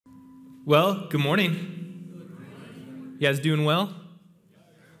Well, good morning. You guys doing well?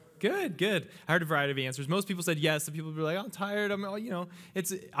 Good, good. I heard a variety of answers. Most people said yes. Some people were like, I'm tired.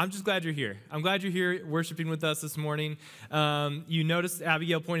 I'm just glad you're here. I'm glad you're here worshiping with us this morning. You noticed,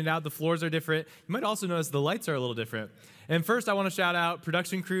 Abigail pointed out, the floors are different. You might also notice the lights are a little different. And first, I want to shout out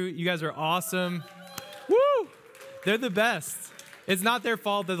production crew. You guys are awesome. Woo! They're the best. It's not their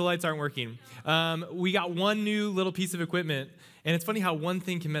fault that the lights aren't working. We got one new little piece of equipment, and it's funny how one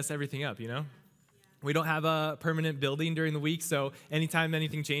thing can mess everything up, you know? We don't have a permanent building during the week, so anytime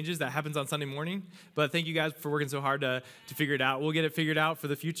anything changes, that happens on Sunday morning. But thank you guys for working so hard to figure it out. We'll get it figured out for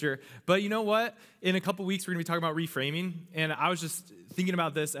the future. But you know what? In a couple weeks, we're going to be talking about reframing. And I was just thinking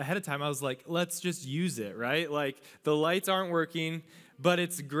about this ahead of time. I was like, let's just use it, right? Like, the lights aren't working, but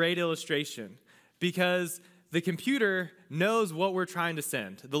it's a great illustration. Because the computer knows what we're trying to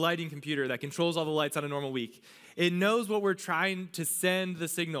send, the lighting computer that controls all the lights on a normal week. It knows what we're trying to send the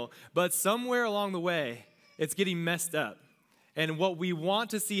signal, but somewhere along the way, it's getting messed up. And what we want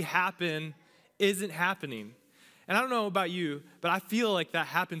to see happen isn't happening. And I don't know about you, but I feel like that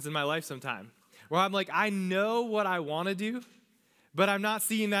happens in my life sometime, where I'm like, I know what I want to do, but I'm not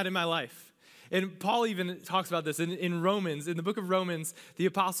seeing that in my life. And Paul even talks about this in Romans. In the book of Romans, the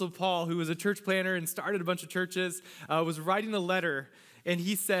Apostle Paul, who was a church planner and started a bunch of churches, was writing a letter, and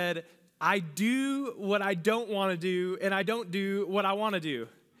he said, I do what I don't want to do, and I don't do what I want to do.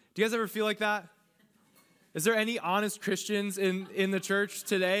 Do you guys ever feel like that? Is there any honest Christians in the church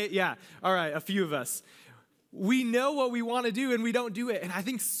today? Yeah, all right, a few of us. We know what we want to do, and we don't do it. And I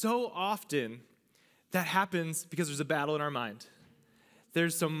think so often that happens because there's a battle in our mind.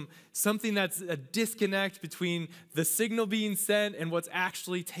 There's something that's a disconnect between the signal being sent and what's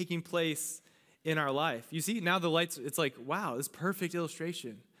actually taking place in our life. You see, now the lights, it's like, wow, this perfect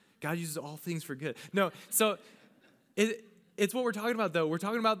illustration. God uses all things for good. No, so it's what we're talking about, though. We're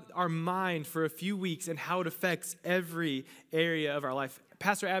talking about our mind for a few weeks and how it affects every area of our life.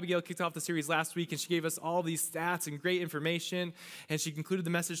 Pastor Abigail kicked off the series last week, and she gave us all these stats and great information, and she concluded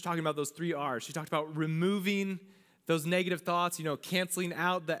the message talking about those 3 R's. She talked about removing those negative thoughts, canceling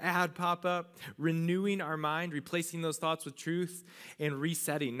out the ad pop-up, renewing our mind, replacing those thoughts with truth, and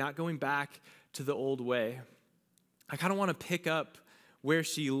resetting, not going back to the old way. I kind of want to pick up where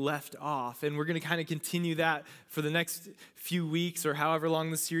she left off, and we're going to kind of continue that for the next few weeks or however long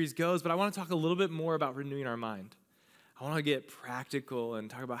the series goes, but I want to talk a little bit more about renewing our mind. I want to get practical and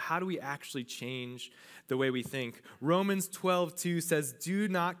talk about how do we actually change the way we think. Romans 12:2 says, do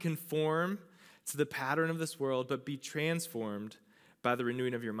not conform to the pattern of this world, but be transformed by the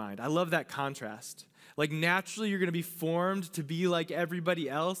renewing of your mind. I love that contrast. Like, naturally, you're going to be formed to be like everybody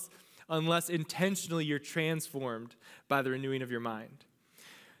else unless intentionally you're transformed by the renewing of your mind.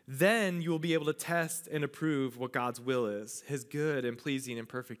 Then you will be able to test and approve what God's will is, his good and pleasing and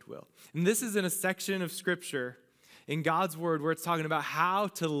perfect will. And this is in a section of Scripture in God's word where it's talking about how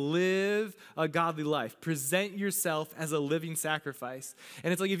to live a godly life. Present yourself as a living sacrifice.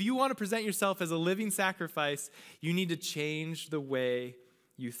 And it's like, if you want to present yourself as a living sacrifice, you need to change the way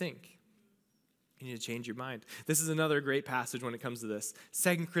you think. You need to change your mind. This is another great passage when it comes to this.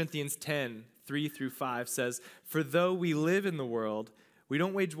 2 Corinthians 10:3-5 says, for though we live in the world, we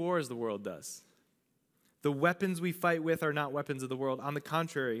don't wage war as the world does. The weapons we fight with are not weapons of the world. On the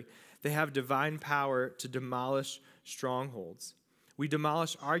contrary, they have divine power to demolish strongholds. We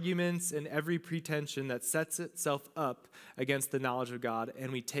demolish arguments and every pretension that sets itself up against the knowledge of God,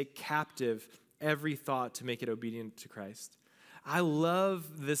 and we take captive every thought to make it obedient to Christ. I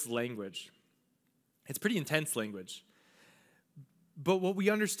love this language. It's pretty intense language. But what we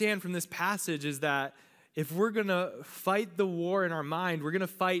understand from this passage is that if we're going to fight the war in our mind, we're going to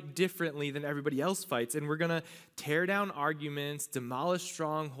fight differently than everybody else fights. And we're going to tear down arguments, demolish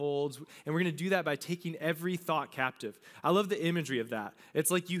strongholds, and we're going to do that by taking every thought captive. I love the imagery of that.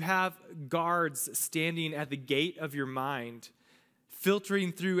 It's like you have guards standing at the gate of your mind,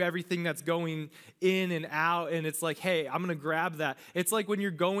 filtering through everything that's going in and out, and it's like, hey, I'm going to grab that. It's like when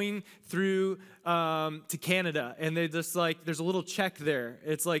you're going through to Canada, and they just like, there's a little check there.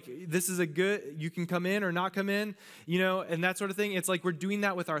 It's like, this is a good, you can come in or not come in, and that sort of thing. It's like we're doing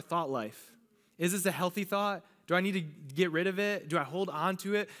that with our thought life. Is this a healthy thought? Do I need to get rid of it? Do I hold on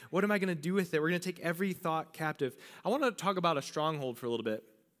to it? What am I going to do with it? We're going to take every thought captive. I want to talk about a stronghold for a little bit,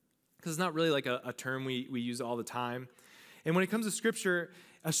 because it's not really like a term we use all the time. And when it comes to Scripture,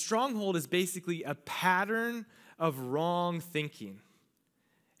 a stronghold is basically a pattern of wrong thinking.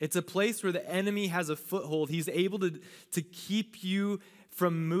 It's a place where the enemy has a foothold. He's able to keep you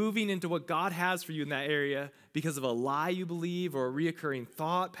from moving into what God has for you in that area because of a lie you believe or a reoccurring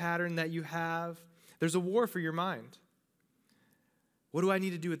thought pattern that you have. There's a war for your mind. What do I need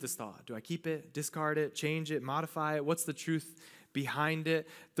to do with this thought? Do I keep it, discard it, change it, modify it? What's the truth behind it?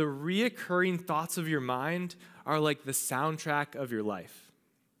 The reoccurring thoughts of your mind are like the soundtrack of your life.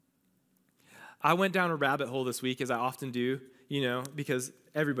 I went down a rabbit hole this week, as I often do, because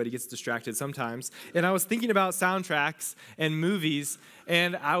everybody gets distracted sometimes. And I was thinking about soundtracks and movies,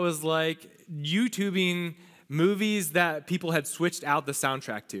 and I was like YouTubing movies that people had switched out the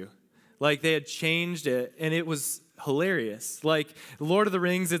soundtrack to. Like they had changed it, and it was hilarious. Like Lord of the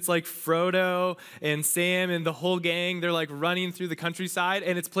Rings, it's like Frodo and Sam and the whole gang, they're like running through the countryside,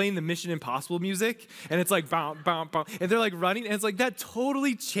 and it's playing the Mission Impossible music, and it's like bow, bow, bow, and they're like running, and it's like that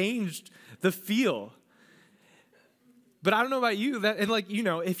totally changed the feel. But I don't know about you,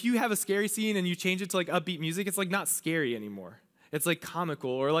 if you have a scary scene and you change it to like upbeat music, it's like not scary anymore. It's like comical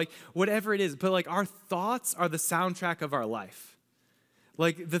or like whatever it is. But like our thoughts are the soundtrack of our life.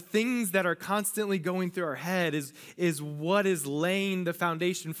 Like the things that are constantly going through our head is what is laying the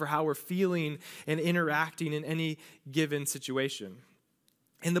foundation for how we're feeling and interacting in any given situation.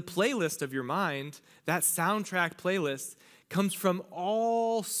 And the playlist of your mind, that soundtrack playlist, comes from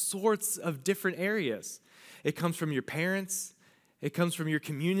all sorts of different areas. It comes from your parents. It comes from your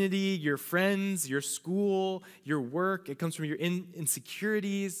community, your friends, your school, your work. It comes from your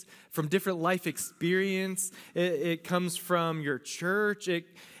insecurities, from different life experience. It comes from your church.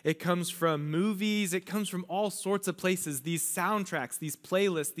 It comes from movies. It comes from all sorts of places. These soundtracks, these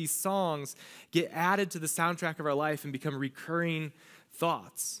playlists, these songs get added to the soundtrack of our life and become recurring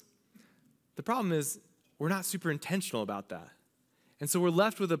thoughts. The problem is we're not super intentional about that. And so we're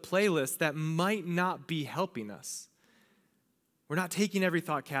left with a playlist that might not be helping us. We're not taking every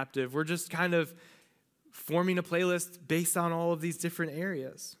thought captive. We're just kind of forming a playlist based on all of these different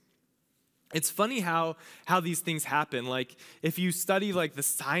areas. It's funny how these things happen. Like if you study like the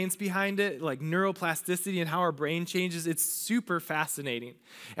science behind it, like neuroplasticity and how our brain changes, it's super fascinating.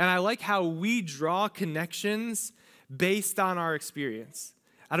 And I like how we draw connections based on our experience.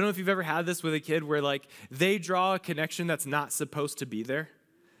 I don't know if you've ever had this with a kid where like they draw a connection that's not supposed to be there,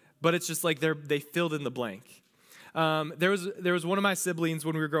 but it's just like they filled in the blank. There was one of my siblings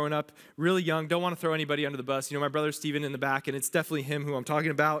when we were growing up, really young. Don't want to throw anybody under the bus. My brother Steven in the back, and it's definitely him who I'm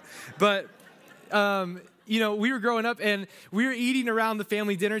talking about. But we were growing up, and we were eating around the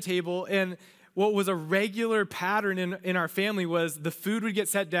family dinner table, and what was a regular pattern in our family was the food would get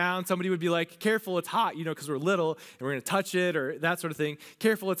set down. Somebody would be like, careful, it's hot, because we're little and we're going to touch it or that sort of thing.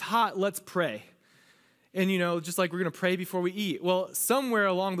 Careful, it's hot, let's pray. And, just like we're going to pray before we eat. Well, somewhere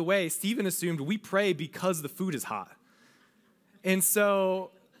along the way, Stephen assumed we pray because the food is hot. And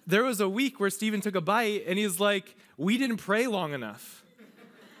so there was a week where Stephen took a bite and he was like, we didn't pray long enough.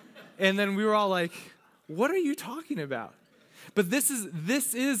 And then we were all like, what are you talking about? But this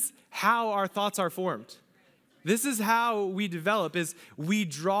is how our thoughts are formed. This is how we develop, is we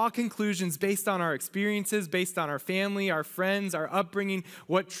draw conclusions based on our experiences, based on our family, our friends, our upbringing,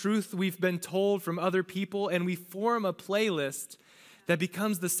 what truth we've been told from other people, and we form a playlist that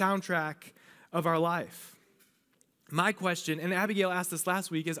becomes the soundtrack of our life. My question, and Abigail asked this last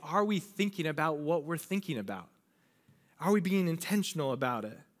week, is are we thinking about what we're thinking about? Are we being intentional about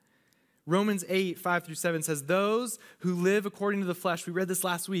it? Romans 8, 5-7 says, those who live according to the flesh, we read this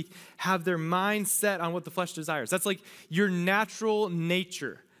last week, have their mind set on what the flesh desires. That's like your natural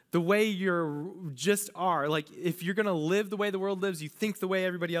nature, the way you just are. Like if you're going to live the way the world lives, you think the way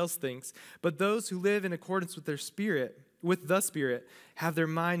everybody else thinks. But those who live in accordance with their spirit, with the Spirit, have their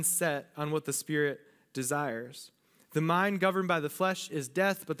mind set on what the Spirit desires. The mind governed by the flesh is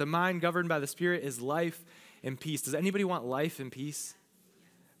death, but the mind governed by the Spirit is life and peace. Does anybody want life and peace?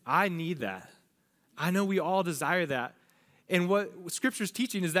 I need that. I know we all desire that. And what Scripture's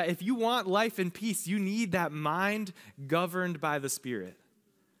teaching is that if you want life and peace, you need that mind governed by the Spirit.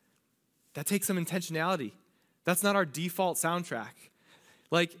 That takes some intentionality. That's not our default soundtrack.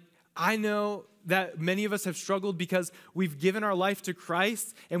 Like, I know that many of us have struggled because we've given our life to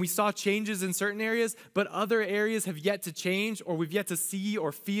Christ and we saw changes in certain areas, but other areas have yet to change, or we've yet to see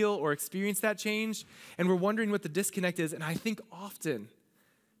or feel or experience that change. And we're wondering what the disconnect is. And I think often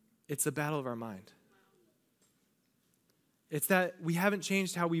it's the battle of our mind. It's that we haven't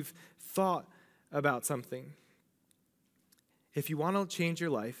changed how we've thought about something. If you want to change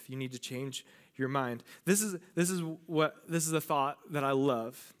your life, you need to change your mind. This is a thought that I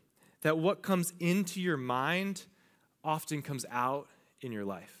love. That what comes into your mind often comes out in your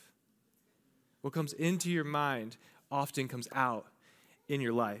life. What comes into your mind often comes out in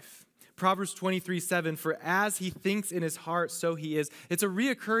your life. Proverbs 23:7, for as he thinks in his heart, so he is. It's a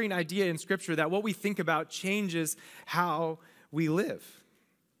reoccurring idea in Scripture that what we think about changes how we live.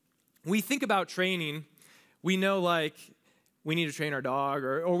 We think about training. We know, like, we need to train our dog,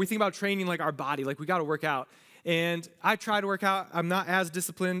 or we think about training like our body, like we got to work out. And I try to work out. I'm not as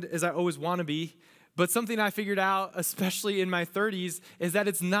disciplined as I always want to be. But something I figured out, especially in my 30s, is that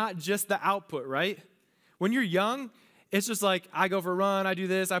it's not just the output, right? When you're young, it's just like, I go for a run, I do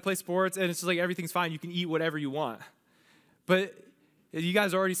this, I play sports, and it's just like everything's fine. You can eat whatever you want. But you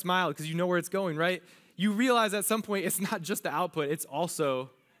guys already smiled because you know where it's going, right? You realize at some point it's not just the output, it's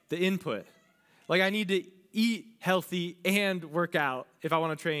also the input. Like I need to eat healthy and work out if I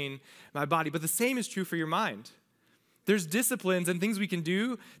want to train my body. But the same is true for your mind. There's disciplines and things we can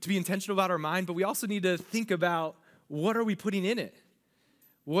do to be intentional about our mind, but we also need to think about what are we putting in it?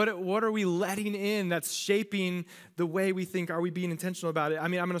 What are we letting in that's shaping the way we think? Are we being intentional about it? I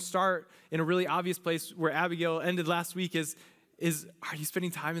mean, I'm going to start in a really obvious place where Abigail ended last week is are you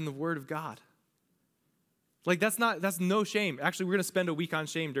spending time in the Word of God? Like that's no shame. Actually, we're going to spend a week on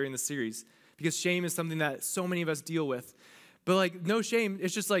shame during this series because shame is something that so many of us deal with. But like no shame,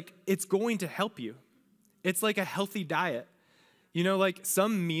 it's just like it's going to help you. It's like a healthy diet. You know, like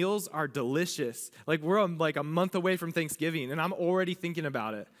some meals are delicious. Like we're like a month away from Thanksgiving and I'm already thinking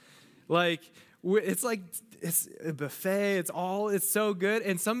about it. Like it's a buffet. It's so good.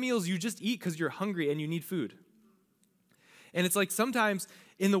 And some meals you just eat because you're hungry and you need food. And it's like sometimes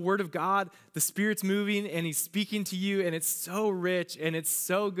in the Word of God, the Spirit's moving and He's speaking to you and it's so rich and it's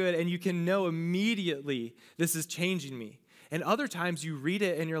so good and you can know immediately this is changing me. And other times you read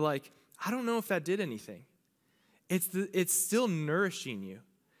it and you're like, I don't know if that did anything. It's still nourishing you.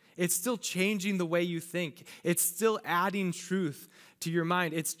 It's still changing the way you think. It's still adding truth to your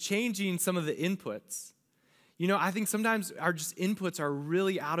mind. It's changing some of the inputs. You know, I think sometimes our just inputs are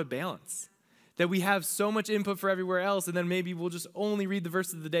really out of balance. That we have so much input for everywhere else, and then maybe we'll just only read the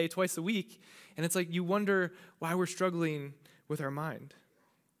verse of the day twice a week. And it's like you wonder why we're struggling with our mind.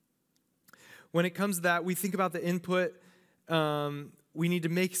 When it comes to that, we think about the input. We need to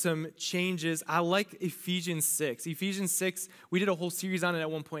make some changes. I like Ephesians 6. Ephesians 6, we did a whole series on it at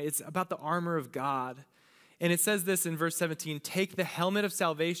one point. It's about the armor of God. And it says this in verse 17, take the helmet of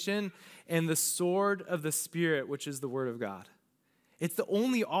salvation and the sword of the Spirit, which is the Word of God. It's the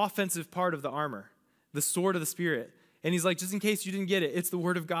only offensive part of the armor, the sword of the Spirit. And he's like, just in case you didn't get it, it's the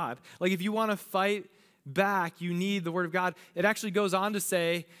Word of God. Like if you want to fight back, you need the Word of God. It actually goes on to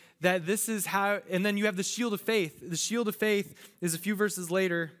say that this is how, and then you have the shield of faith. The shield of faith is a few verses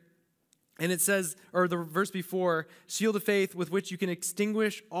later, and it says, or the verse before, shield of faith with which you can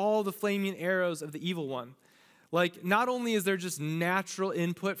extinguish all the flaming arrows of the evil one. Like, not only is there just natural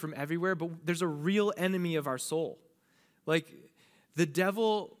input from everywhere, but there's a real enemy of our soul. Like, the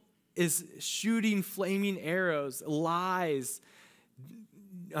devil is shooting flaming arrows, lies,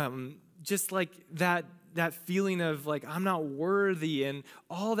 just like that feeling of like, I'm not worthy and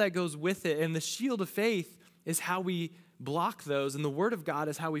all that goes with it. And the shield of faith is how we block those. And the Word of God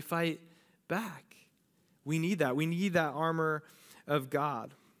is how we fight back. We need that. We need that armor of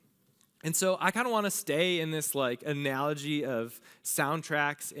God. And so I kind of want to stay in this like analogy of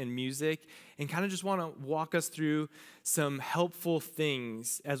soundtracks and music and kind of just want to walk us through some helpful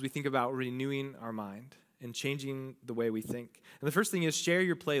things as we think about renewing our mind and changing the way we think. And the first thing is share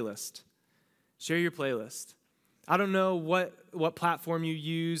your playlist. Share your playlist. I don't know what platform you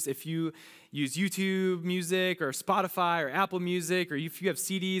use, if you use YouTube Music or Spotify or Apple Music, or if you have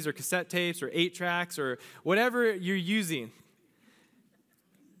CDs or cassette tapes or 8-tracks or whatever you're using.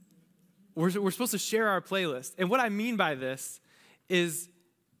 We're supposed to share our playlist. And what I mean by this is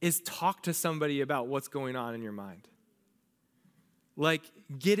talk to somebody about what's going on in your mind. Like,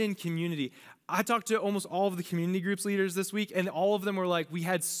 get in community. I talked to almost all of the community groups leaders this week, and all of them were like, we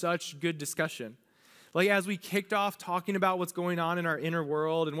had such good discussion. Like, as we kicked off talking about what's going on in our inner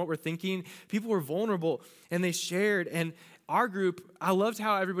world and what we're thinking, people were vulnerable, and they shared. And our group, I loved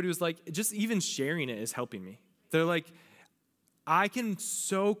how everybody was like, just even sharing it is helping me. They're like, I can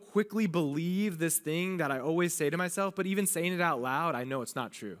so quickly believe this thing that I always say to myself, but even saying it out loud, I know it's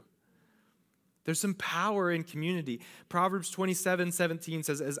not true. There's some power in community. Proverbs 27:17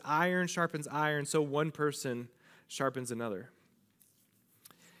 says, as iron sharpens iron, so one person sharpens another.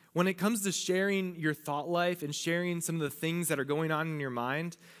 When it comes to sharing your thought life and sharing some of the things that are going on in your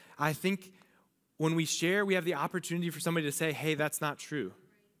mind, I think when we share, we have the opportunity for somebody to say, hey, that's not true.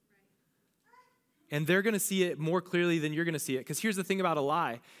 And they're going to see it more clearly than you're going to see it. Because here's the thing about a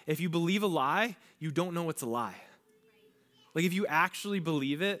lie. If you believe a lie, you don't know it's a lie. Like if you actually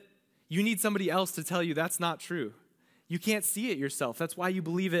believe it, you need somebody else to tell you that's not true. You can't see it yourself. That's why you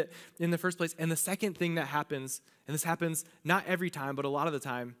believe it in the first place. And the second thing that happens, and this happens not every time, but a lot of the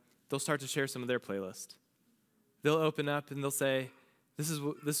time, they'll start to share some of their playlist. They'll open up and they'll say, this is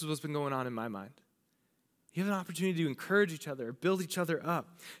what's been going on in my mind. You have an opportunity to encourage each other, build each other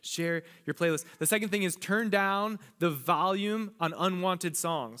up, share your playlist. The second thing is turn down the volume on unwanted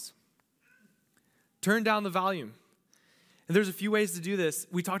songs. Turn down the volume. And there's a few ways to do this.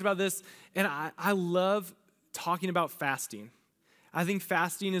 We talked about this, and I love talking about fasting. I think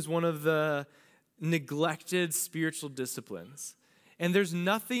fasting is one of the neglected spiritual disciplines. And there's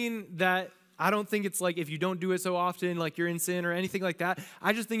nothing that, I don't think it's like if you don't do it so often, like you're in sin or anything like that.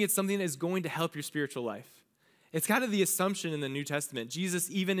 I just think it's something that is going to help your spiritual life. It's kind of the assumption in the New Testament. Jesus,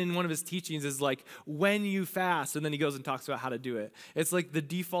 even in one of his teachings, is like, when you fast, and then he goes and talks about how to do it. It's like the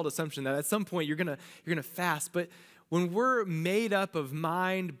default assumption that at some point you're gonna fast. But when we're made up of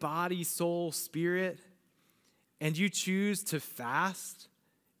mind, body, soul, spirit, and you choose to fast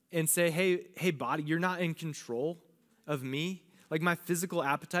and say, hey, body, you're not in control of me. Like my physical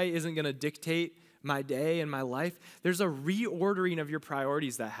appetite isn't gonna dictate my day and my life. There's a reordering of your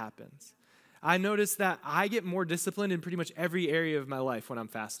priorities that happens. I notice that I get more disciplined in pretty much every area of my life when I'm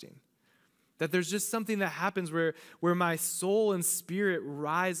fasting. That there's just something that happens where my soul and spirit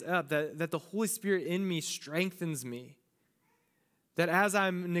rise up, that the Holy Spirit in me strengthens me. That as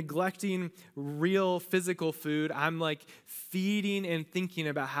I'm neglecting real physical food, I'm like feeding and thinking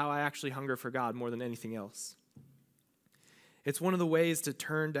about how I actually hunger for God more than anything else. It's one of the ways to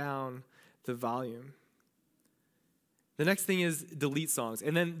turn down the volume. The next thing is delete songs.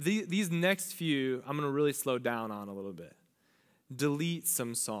 And then these next few, I'm going to really slow down on a little bit. Delete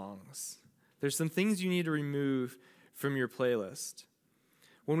some songs. There's some things you need to remove from your playlist.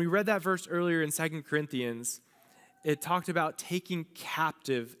 When we read that verse earlier in 2 Corinthians, it talked about taking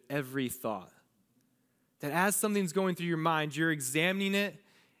captive every thought. That as something's going through your mind, you're examining it,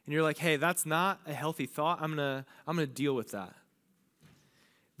 and you're like, hey, that's not a healthy thought. I'm gonna deal with that.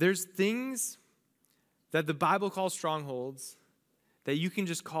 There's things that the Bible calls strongholds that you can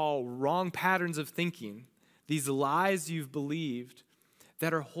just call wrong patterns of thinking, these lies you've believed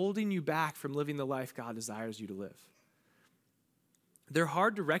that are holding you back from living the life God desires you to live. They're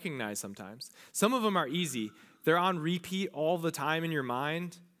hard to recognize sometimes. Some of them are easy. They're on repeat all the time in your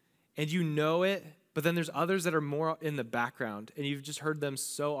mind, and you know it, but then there's others that are more in the background, and you've just heard them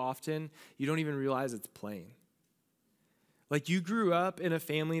so often, you don't even realize it's playing. Like you grew up in a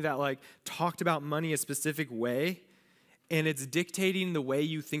family that like talked about money a specific way, and it's dictating the way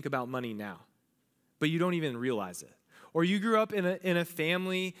you think about money now, but you don't even realize it. Or you grew up in a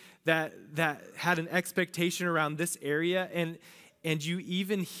family that had an expectation around this area, and you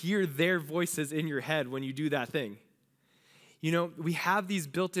even hear their voices in your head when you do that thing. You know, we have these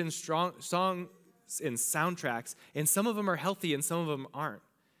built-in strong songs and soundtracks, and some of them are healthy and some of them aren't.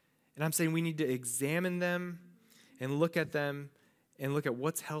 And I'm saying we need to examine them and look at them and look at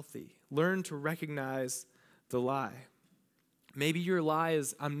what's healthy. Learn to recognize the lie. Maybe your lie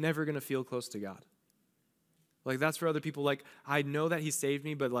is, I'm never going to feel close to God. Like that's for other people. Like, I know that he saved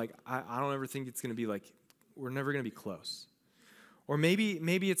me, but like, I don't ever think it's going to be like, we're never going to be close. Or maybe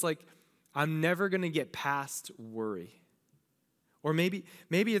it's like, I'm never going to get past worry. Or maybe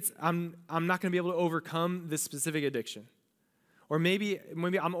it's, I'm not going to be able to overcome this specific addiction. Or maybe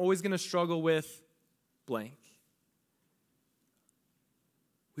I'm always going to struggle with blank.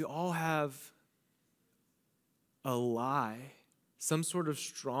 We all have a lie, some sort of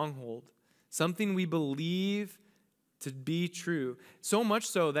stronghold, something we believe to be true. So much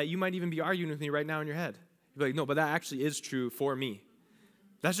so that you might even be arguing with me right now in your head. You're like, no, but that actually is true for me.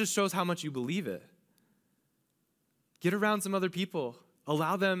 That just shows how much you believe it. Get around some other people.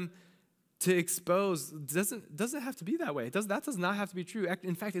 Allow them to expose. Doesn't have to be that way. That does not have to be true.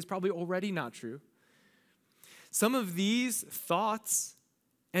 In fact, it's probably already not true. Some of these thoughts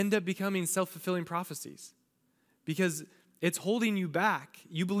end up becoming self-fulfilling prophecies because it's holding you back.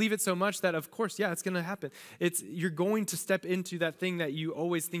 You believe it so much that, of course, yeah, it's going to happen. You're going to step into that thing that you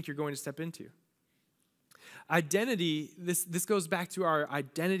always think you're going to step into. Identity, this goes back to our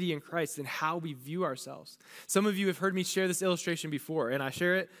identity in Christ and how we view ourselves. Some of you have heard me share this illustration before, and I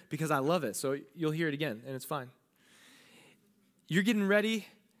share it because I love it, so you'll hear it again, and it's fine. You're getting ready.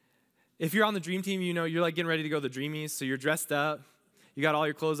 If you're on the dream team, you know you're like getting ready to go to the Dreamies, so you're dressed up. You got all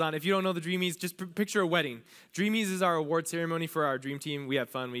your clothes on. If you don't know the Dreamies, just picture a wedding. Dreamies is our award ceremony for our dream team. We have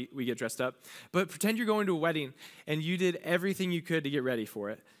fun. We get dressed up. But pretend you're going to a wedding, and you did everything you could to get ready for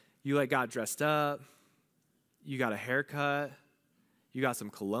it. You got dressed up. You got a haircut. You got some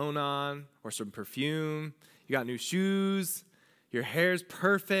cologne on or some perfume. You got new shoes. Your hair's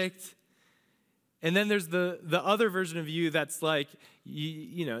perfect. And then there's the other version of you that's like,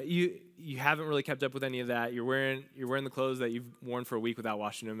 you haven't really kept up with any of that. You're wearing the clothes that you've worn for a week without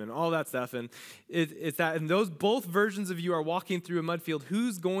washing them and all that stuff. And it's that, and those both versions of you are walking through a mud field.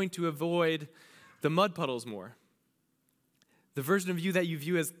 Who's going to avoid the mud puddles more. The version of you that you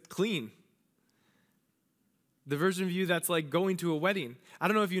view as clean. The version of you that's like going to a wedding. I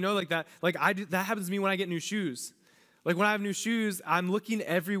don't know if you know like that. Like that happens to me when I get new shoes. Like when I have new shoes, I'm looking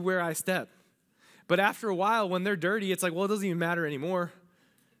everywhere I step. But after a while, when they're dirty, it's like, well, it doesn't even matter anymore.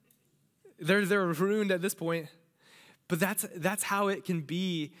 They're ruined at this point. But that's how it can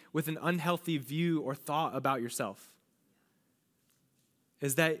be with an unhealthy view or thought about yourself.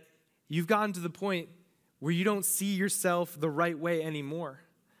 Is that you've gotten to the point where you don't see yourself the right way anymore.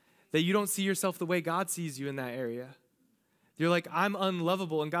 That you don't see yourself the way God sees you in that area. You're like, I'm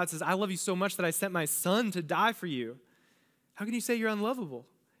unlovable. And God says, I love you so much that I sent my son to die for you. How can you say you're unlovable?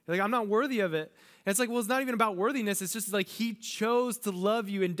 You're like, I'm not worthy of it. And it's like, well, it's not even about worthiness. It's just like he chose to love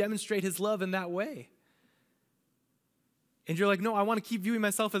you and demonstrate his love in that way. And you're like, no, I want to keep viewing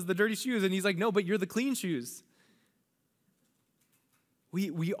myself as the dirty shoes. And he's like, no, but you're the clean shoes.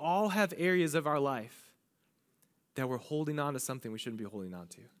 We all have areas of our life that we're holding on to something we shouldn't be holding on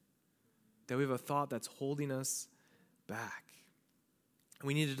to. That we have a thought that's holding us back. And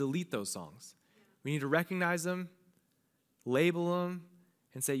we need to delete those songs. We need to recognize them, label them,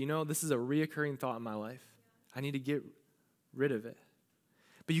 and say, this is a reoccurring thought in my life. I need to get rid of it.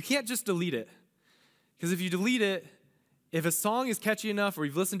 But you can't just delete it. Because if you delete it, if a song is catchy enough or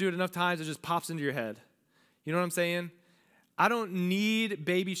you've listened to it enough times, it just pops into your head. You know what I'm saying? I don't need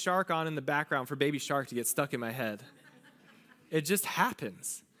Baby Shark on in the background for Baby Shark to get stuck in my head. It just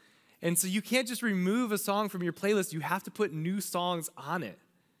happens. And so you can't just remove a song from your playlist. You have to put new songs on it.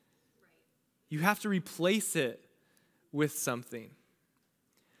 You have to replace it with something.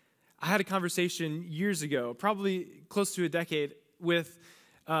 I had a conversation years ago, probably close to a decade, with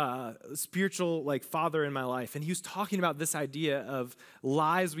a spiritual father in my life. And he was talking about this idea of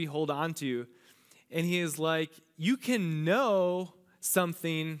lies we hold on to. And he is like, you can know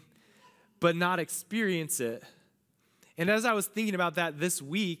something but not experience it. And as I was thinking about that this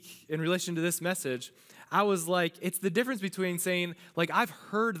week in relation to this message, I was like, it's the difference between saying, I've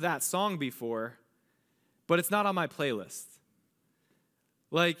heard that song before, but it's not on my playlist.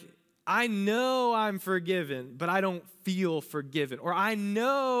 I know I'm forgiven, but I don't feel forgiven. Or I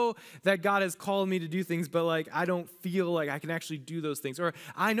know that God has called me to do things, but I don't feel like I can actually do those things. Or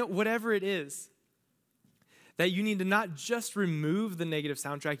I know, whatever it is, that you need to not just remove the negative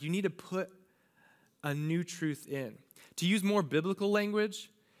soundtrack, you need to put a new truth in. To use more biblical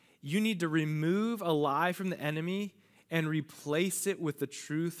language, you need to remove a lie from the enemy and replace it with the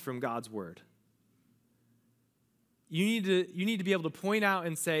truth from God's word. You need to be able to point out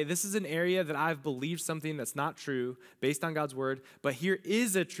and say, this is an area that I've believed something that's not true based on God's word, but here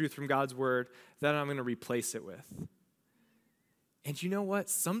is a truth from God's word that I'm going to replace it with. And you know what?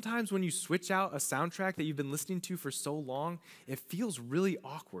 Sometimes when you switch out a soundtrack that you've been listening to for so long, it feels really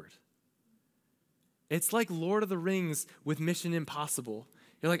awkward. It's like Lord of the Rings with Mission Impossible.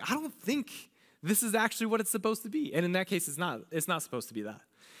 You're like, I don't think this is actually what it's supposed to be. And in that case, it's not supposed to be that.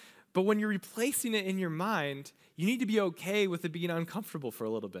 But when you're replacing it in your mind, you need to be okay with it being uncomfortable for a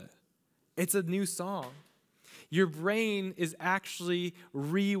little bit. It's a new song. Your brain is actually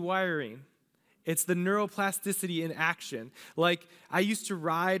rewiring. It's the neuroplasticity in action. I used to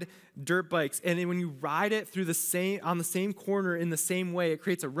ride dirt bikes, and when you ride it on the same corner in the same way, it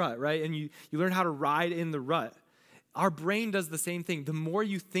creates a rut, right? And you learn how to ride in the rut. Our brain does the same thing. The more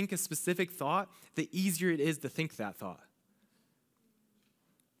you think a specific thought, the easier it is to think that thought.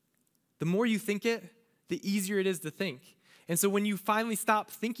 The more you think it, the easier it is to think. And so when you finally stop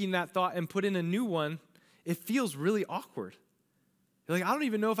thinking that thought and put in a new one, it feels really awkward. You're like, I don't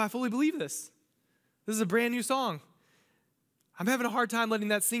even know if I fully believe this. This is a brand new song. I'm having a hard time letting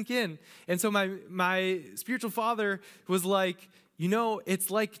that sink in. And so my spiritual father was like,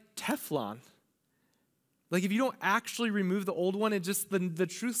 it's like Teflon. If you don't actually remove the old one, it just, the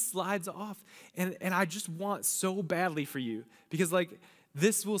truth slides off. And I just want so badly for you because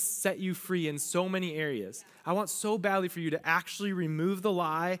this will set you free in so many areas. I want so badly for you to actually remove the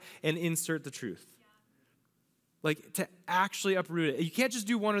lie and insert the truth. To actually uproot it. You can't just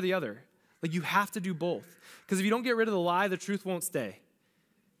do one or the other. You have to do both. Because if you don't get rid of the lie, the truth won't stay.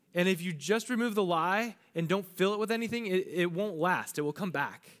 And if you just remove the lie and don't fill it with anything, it won't last. It will come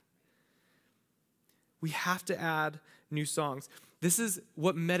back. We have to add new songs. This is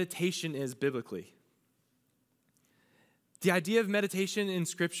what meditation is biblically. The idea of meditation in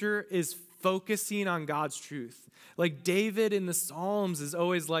Scripture is focusing on God's truth. David in the Psalms is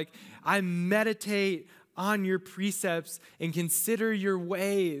always I meditate on your precepts and consider your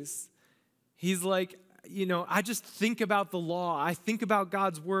ways. He's like, I just think about the law. I think about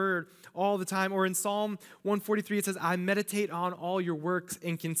God's word all the time. Or in Psalm 143, it says, I meditate on all your works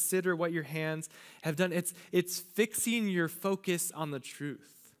and consider what your hands have done. It's fixing your focus on the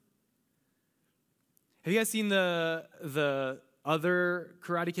truth. Have you guys seen the other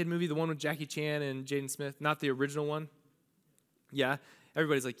Karate Kid movie, the one with Jackie Chan and Jaden Smith? Not the original one? Yeah.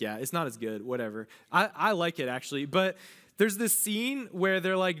 Everybody's like, yeah, it's not as good, whatever. I like it, actually. But there's this scene where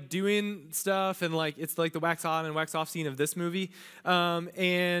they're like doing stuff and like it's like the wax on and wax off scene of this movie.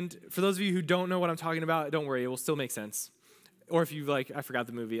 And for those of you who don't know what I'm talking about, don't worry, it will still make sense. Or if you like, I forgot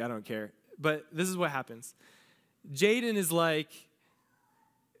the movie, I don't care. But this is what happens. Jaden is like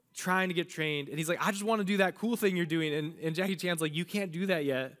trying to get trained, and he's like, I just want to do that cool thing you're doing. And Jackie Chan's like, you can't do that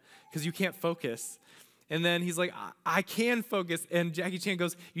yet because you can't focus. And then he's like, I can focus. And Jackie Chan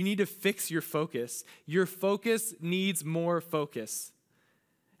goes, you need to fix your focus. Your focus needs more focus.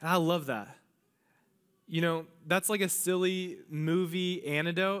 And I love that. That's like a silly movie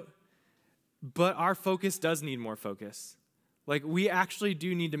anecdote, but our focus does need more focus. Like, we actually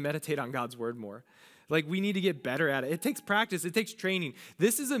do need to meditate on God's word more. Like, we need to get better at it. It takes practice. It takes training.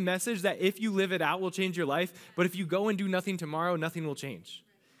 This is a message that if you live it out will change your life, but if you go and do nothing tomorrow, nothing will change.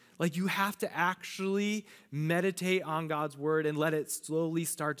 Like, you have to actually meditate on God's word and let it slowly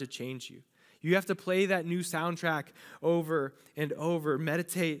start to change you. You have to play that new soundtrack over and over.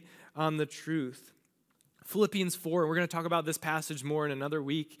 Meditate on the truth. Philippians 4, and we're going to talk about this passage more in another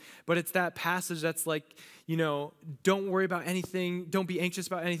week, but it's that passage that's like, don't worry about anything, don't be anxious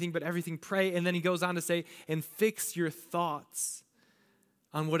about anything, but everything pray. And then he goes on to say, and fix your thoughts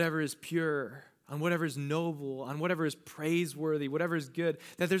on whatever is pure, on whatever is noble, on whatever is praiseworthy, whatever is good,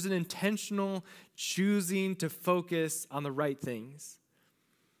 that there's an intentional choosing to focus on the right things.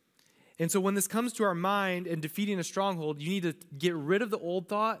 And so when this comes to our mind and defeating a stronghold, you need to get rid of the old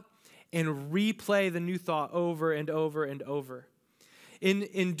thought and replay the new thought over and over and over.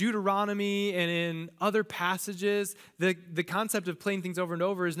 In Deuteronomy and in other passages, the concept of playing things over and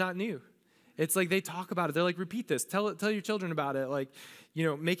over is not new. It's like they talk about it. They're like, repeat this. Tell your children about it. Like,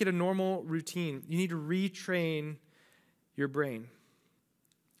 make it a normal routine. You need to retrain your brain.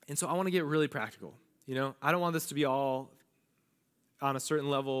 And so I want to get really practical. I don't want this to be all on a certain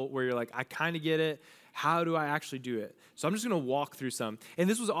level where you're like, I kind of get it. How do I actually do it? So I'm just going to walk through some. And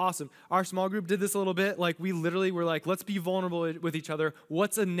this was awesome. Our small group did this a little bit. Like, we literally were like, let's be vulnerable with each other.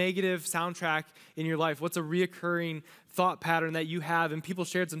 What's a negative soundtrack in your life? What's a reoccurring thought pattern that you have? And people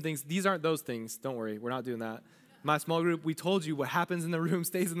shared some things. These aren't those things. Don't worry. We're not doing that. My small group, we told you what happens in the room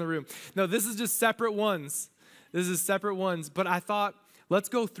stays in the room. No, this is just separate ones. This is separate ones. But I thought, let's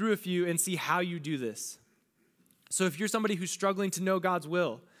go through a few and see how you do this. So if you're somebody who's struggling to know God's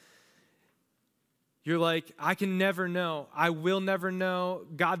will, you're like, I can never know. I will never know.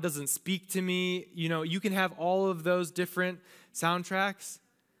 God doesn't speak to me. You can have all of those different soundtracks.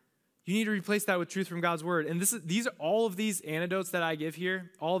 You need to replace that with truth from God's word. And all of these anecdotes that I give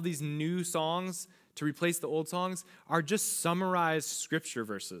here, all of these new songs to replace the old songs, are just summarized scripture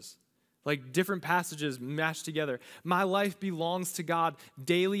verses. Like different passages mashed together. My life belongs to God.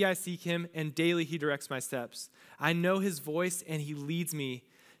 Daily I seek him, and daily he directs my steps. I know his voice, and he leads me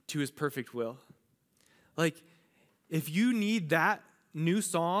to his perfect will. Like, if you need that new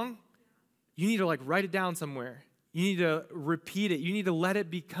song, you need to write it down somewhere. You need to repeat it. You need to let it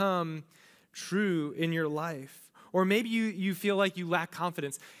become true in your life. Or maybe you feel like you lack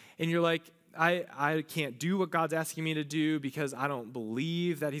confidence and you're like, I can't do what God's asking me to do because I don't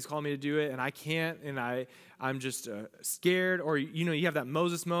believe that he's called me to do it, and I can't, and I'm just scared. Or, you have that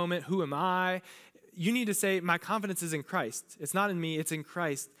Moses moment, who am I? You need to say, my confidence is in Christ. It's not in me, it's in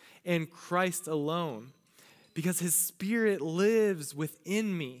Christ, and Christ alone. Because his spirit lives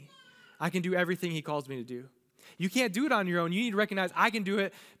within me. I can do everything he calls me to do. You can't do it on your own. You need to recognize I can do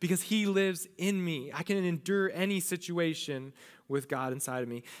it because he lives in me. I can endure any situation with God inside of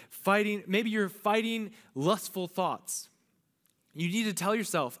me. Maybe you're fighting lustful thoughts. You need to tell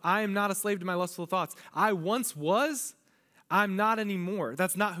yourself, I am not a slave to my lustful thoughts. I once was, I'm not anymore.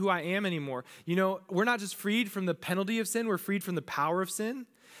 That's not who I am anymore. We're not just freed from the penalty of sin, we're freed from the power of sin.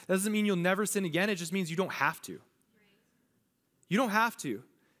 That doesn't mean you'll never sin again. It just means you don't have to. You don't have to.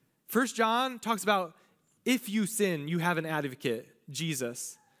 1 John talks about if you sin, you have an advocate,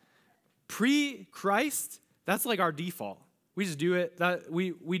 Jesus. Pre-Christ, that's like our default. We just do it.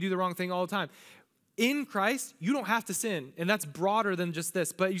 We do the wrong thing all the time. In Christ, you don't have to sin, and that's broader than just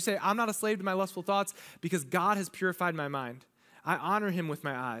this. But you say, I'm not a slave to my lustful thoughts because God has purified my mind. I honor him with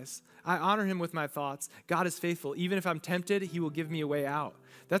my eyes. I honor him with my thoughts. God is faithful. Even if I'm tempted, he will give me a way out.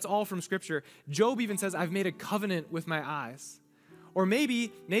 That's all from Scripture. Job even says, I've made a covenant with my eyes. Or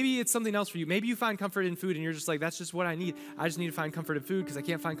maybe it's something else for you. Maybe you find comfort in food and you're just like, that's just what I need. I just need to find comfort in food because I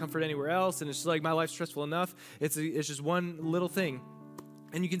can't find comfort anywhere else. And it's just like, my life's stressful enough. It's just one little thing.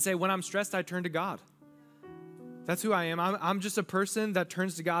 And you can say, when I'm stressed, I turn to God. That's who I am. I'm just a person that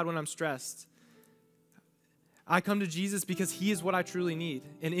turns to God when I'm stressed. I come to Jesus because he is what I truly need.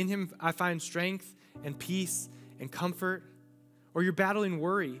 And in him, I find strength and peace and comfort. Or you're battling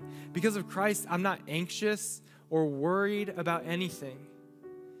worry. Because of Christ, I'm not anxious or worried about anything.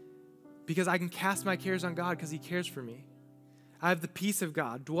 Because I can cast my cares on God because he cares for me. I have the peace of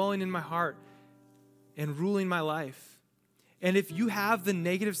God dwelling in my heart and ruling my life. And if you have the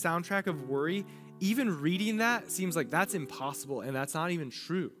negative soundtrack of worry, even reading that seems like that's impossible and that's not even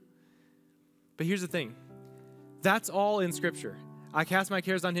true. But here's the thing. That's all in Scripture. I cast my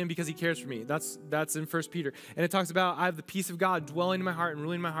cares on him because he cares for me. That's in 1 Peter. And it talks about I have the peace of God dwelling in my heart and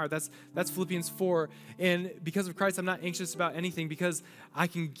ruling my heart. That's Philippians 4. And because of Christ, I'm not anxious about anything because I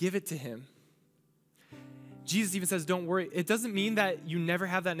can give it to him. Jesus even says, don't worry. It doesn't mean that you never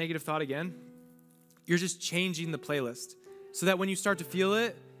have that negative thought again. You're just changing the playlist so that when you start to feel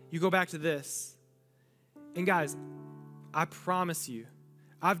it, you go back to this. And guys, I promise you,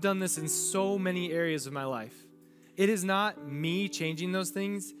 I've done this in so many areas of my life. It is not me changing those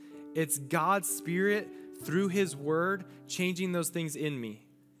things. It's God's Spirit through his word changing those things in me.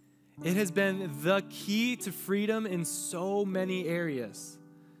 It has been the key to freedom in so many areas.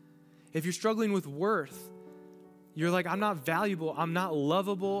 If you're struggling with worth, you're like, I'm not valuable, I'm not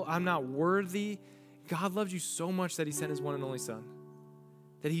lovable, I'm not worthy. God loves you so much that he sent his one and only son,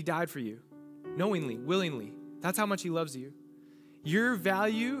 that he died for you, knowingly, willingly. That's how much he loves you. Your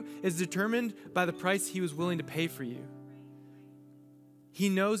value is determined by the price he was willing to pay for you. He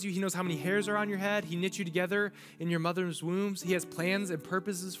knows you. He knows how many hairs are on your head. He knit you together in your mother's wombs. He has plans and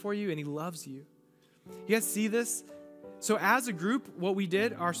purposes for you, and he loves you. You guys see this? So as a group, what we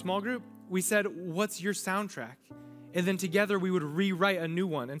did, our small group, we said, what's your soundtrack? And then together we would rewrite a new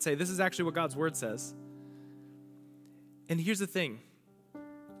one and say, this is actually what God's word says. And here's the thing.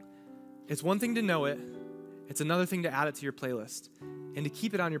 It's one thing to know it. It's another thing to add it to your playlist. And to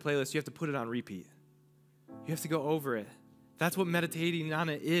keep it on your playlist, you have to put it on repeat. You have to go over it. That's what meditating on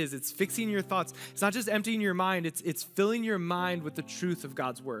it is. It's fixing your thoughts. It's not just emptying your mind. It's filling your mind with the truth of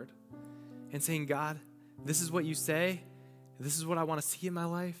God's word. And saying, God, this is what you say. This is what I want to see in my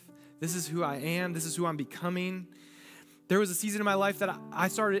life. This is who I am. This is who I'm becoming. There was a season in my life that I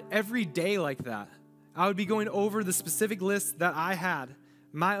started every day like that. I would be going over the specific list that I had,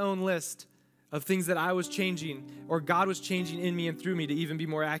 my own list of things that I was changing or God was changing in me and through me to even be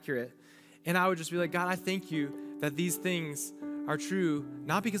more accurate. And I would just be like, God, I thank you that these things are true,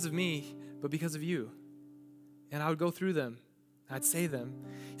 not because of me, but because of you. And I would go through them. I'd say them.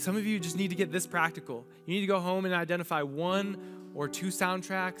 Some of you just need to get this practical. You need to go home and identify 1 or 2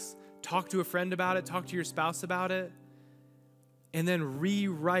 soundtracks, talk to a friend about it, talk to your spouse about it, and then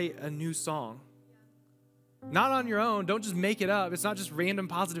rewrite a new song. Not on your own. Don't just make it up. It's not just random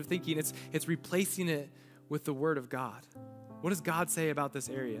positive thinking. It's replacing it with the word of God. What does God say about this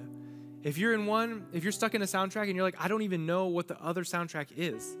area? If you're stuck in a soundtrack and you're like, I don't even know what the other soundtrack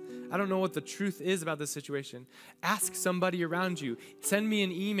is. I don't know what the truth is about this situation. Ask somebody around you. Send me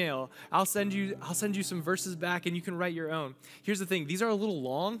an email. I'll send you some verses back and you can write your own. Here's the thing. These are a little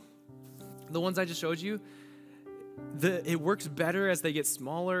long. The ones I just showed you. It works better as they get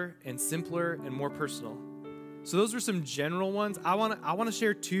smaller and simpler and more personal. So those were some general ones. I want to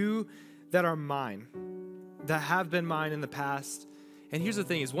share 2 that are mine, that have been mine in the past. And here's the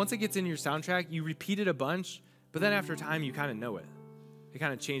thing is once it gets in your soundtrack, you repeat it a bunch, but then after time, you kind of know it. It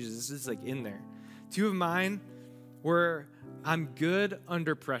kind of changes. It's just like in there. 2 of mine were I'm good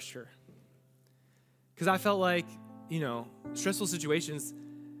under pressure. Because I felt like, stressful situations,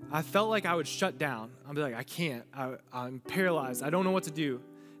 I felt like I would shut down. I'd be like, I can't. I'm paralyzed. I don't know what to do.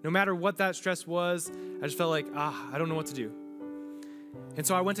 No matter what that stress was, I just felt like, I don't know what to do. And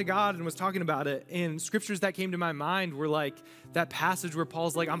so I went to God and was talking about it. And scriptures that came to my mind were like that passage where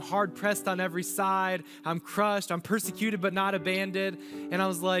Paul's like, I'm hard pressed on every side. I'm crushed. I'm persecuted, but not abandoned. And I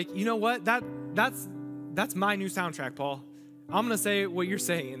was like, you know what? That's my new soundtrack, Paul. I'm going to say what you're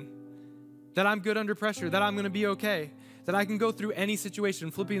saying. That I'm good under pressure. That I'm going to be okay. That I can go through any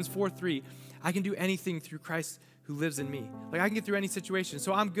situation. Philippians 4:3. I can do anything through Christ who lives in me. Like I can get through any situation.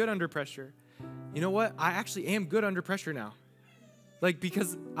 So I'm good under pressure. You know what? I actually am good under pressure now.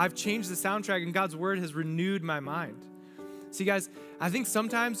 Because I've changed the soundtrack and God's word has renewed my mind. See, guys, I think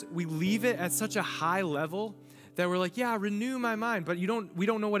sometimes we leave it at such a high level that we're like, yeah, renew my mind, but we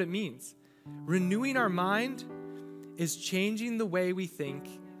don't know what it means. Renewing our mind is changing the way we think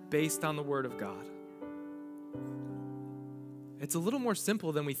based on the word of God. It's a little more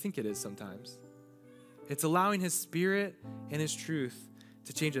simple than we think it is sometimes. It's allowing his Spirit and his truth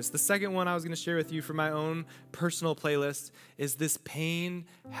to change us. The second one I was going to share with you for my own personal playlist is this pain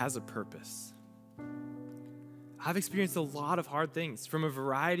has a purpose. I've experienced a lot of hard things from a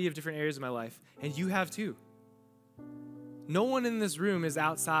variety of different areas of my life, and you have too. No one in this room is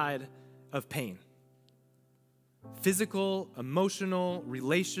outside of pain. Physical, emotional,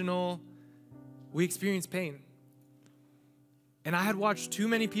 relational, we experience pain. And I had watched too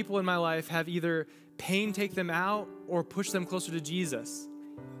many people in my life have either pain take them out or push them closer to Jesus.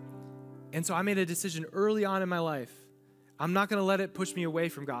 And so I made a decision early on in my life. I'm not going to let it push me away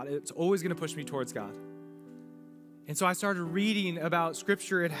from God. It's always going to push me towards God. And so I started reading about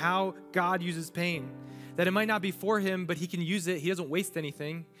Scripture and how God uses pain. That it might not be for him, but he can use it. He doesn't waste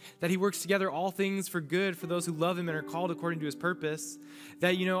anything. That he works together all things for good for those who love him and are called according to his purpose.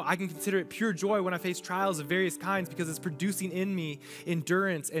 That, I can consider it pure joy when I face trials of various kinds because it's producing in me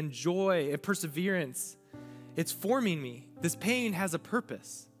endurance and joy and perseverance. It's forming me. This pain has a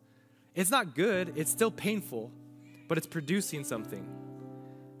purpose. It's not good. It's still painful, but it's producing something.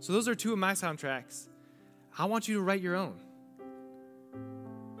 So those are two of my soundtracks. I want you to write your own.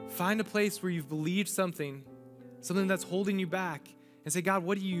 Find a place where you've believed something that's holding you back, and say, God,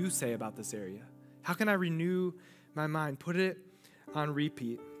 what do you say about this area? How can I renew my mind? Put it on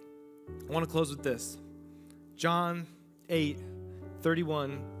repeat. I want to close with this. John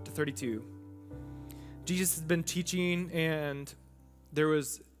 8:31-32. Jesus has been teaching, and there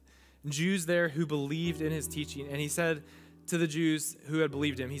was Jews there who believed in his teaching. And he said to the Jews who had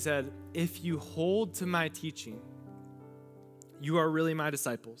believed him, he said, if you hold to my teaching, you are really my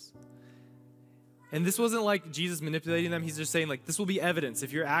disciples. And this wasn't like Jesus manipulating them. He's just saying, this will be evidence.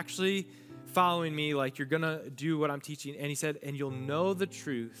 If you're actually following me, you're going to do what I'm teaching. And he said, and you'll know the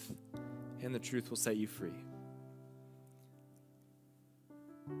truth, and the truth will set you free.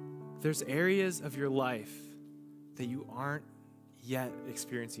 There's areas of your life that you aren't yet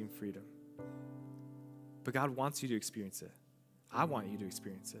experiencing freedom. But God wants you to experience it. I want you to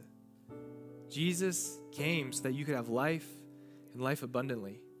experience it. Jesus came so that you could have life and life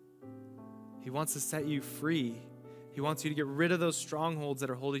abundantly. He wants to set you free. He wants you to get rid of those strongholds that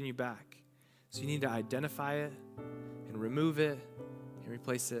are holding you back. So you need to identify it and remove it and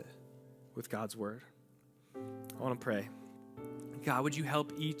replace it with God's word. I want to pray. God, would you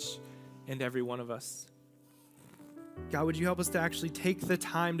help each and every one of us? God, would you help us to actually take the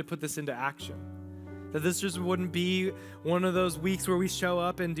time to put this into action? That this just wouldn't be one of those weeks where we show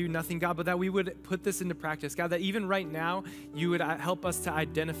up and do nothing, God, but that we would put this into practice. God, that even right now, you would help us to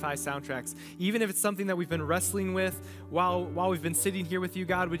identify soundtracks. Even if it's something that we've been wrestling with while we've been sitting here with you,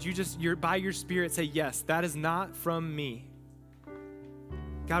 God, would you just, by your Spirit, say, yes, that is not from me.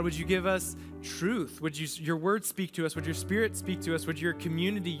 God, would you give us truth? Would your word speak to us? Would your Spirit speak to us? Would your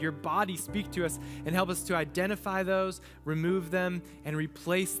community, your body speak to us and help us to identify those, remove them, and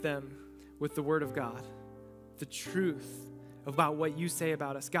replace them with the word of God, the truth about what you say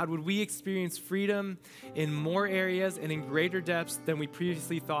about us. God, would we experience freedom in more areas and in greater depths than we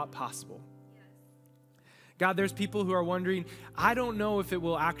previously thought possible? Yes. God, there's people who are wondering, I don't know if it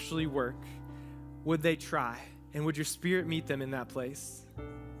will actually work. Would they try? And would your Spirit meet them in that place?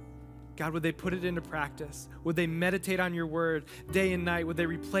 God, would they put it into practice? Would they meditate on your word day and night? Would they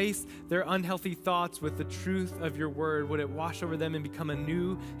replace their unhealthy thoughts with the truth of your word? Would it wash over them and become a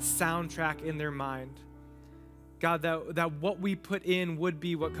new soundtrack in their mind? God, that what we put in would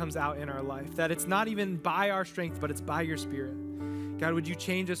be what comes out in our life. That it's not even by our strength, but it's by your Spirit. God, would you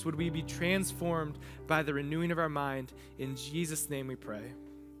change us? Would we be transformed by the renewing of our mind? In Jesus' name we pray.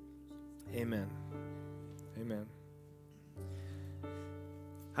 Amen. Amen.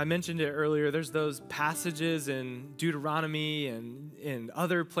 I mentioned it earlier, there's those passages in Deuteronomy and in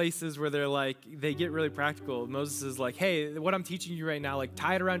other places where they get really practical. Moses is like, hey, what I'm teaching you right now,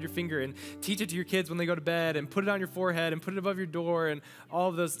 tie it around your finger and teach it to your kids when they go to bed and put it on your forehead and put it above your door and all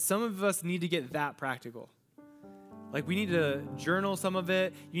of those. Some of us need to get that practical. We need to journal some of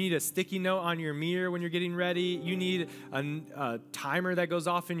it. You need a sticky note on your mirror when you're getting ready. You need a timer that goes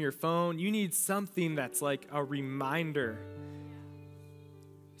off in your phone. You need something that's like a reminder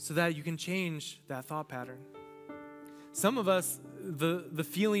so that you can change that thought pattern. Some of us, the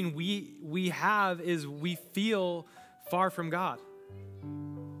feeling we have is we feel far from God.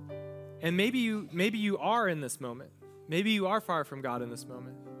 And maybe you are in this moment. Maybe you are far from God in this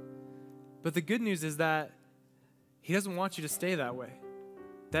moment. But the good news is that he doesn't want you to stay that way.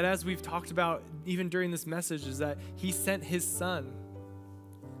 That, as we've talked about even during this message, is that he sent his son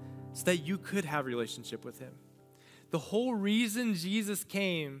so that you could have a relationship with him. The whole reason Jesus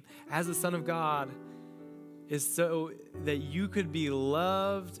came as the Son of God is so that you could be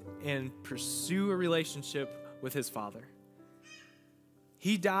loved and pursue a relationship with his Father.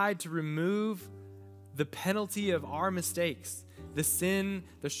 He died to remove the penalty of our mistakes, the sin,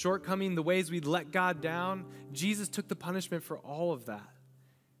 the shortcoming, the ways we'd let God down. Jesus took the punishment for all of that.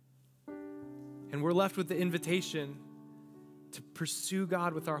 And we're left with the invitation to pursue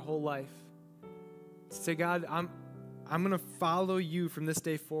God with our whole life. To say, God, I'm going to follow you from this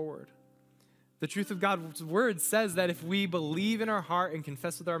day forward. The truth of God's word says that if we believe in our heart and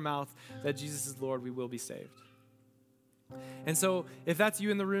confess with our mouth that Jesus is Lord, we will be saved. And so if that's you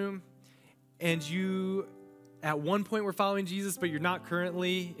in the room and you at one point were following Jesus, but you're not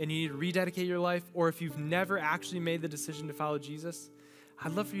currently and you need to rededicate your life, or if you've never actually made the decision to follow Jesus,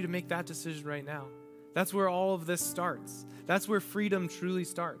 I'd love for you to make that decision right now. That's where all of this starts. That's where freedom truly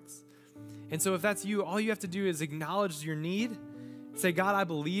starts. And so if that's you, all you have to do is acknowledge your need. Say, God, I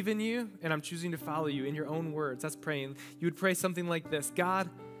believe in you, and I'm choosing to follow you in your own words. That's praying. You would pray something like this. God,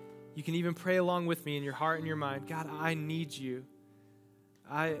 you can even pray along with me in your heart and your mind. God, I need you.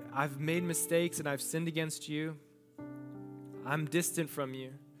 I've made mistakes and I've sinned against you. I'm distant from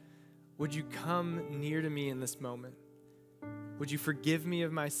you. Would you come near to me in this moment? Would you forgive me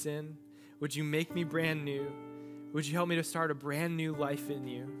of my sin? Would you make me brand new? Would you help me to start a brand new life in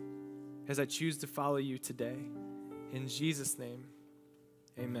you as I choose to follow you today? In Jesus' name,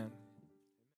 amen.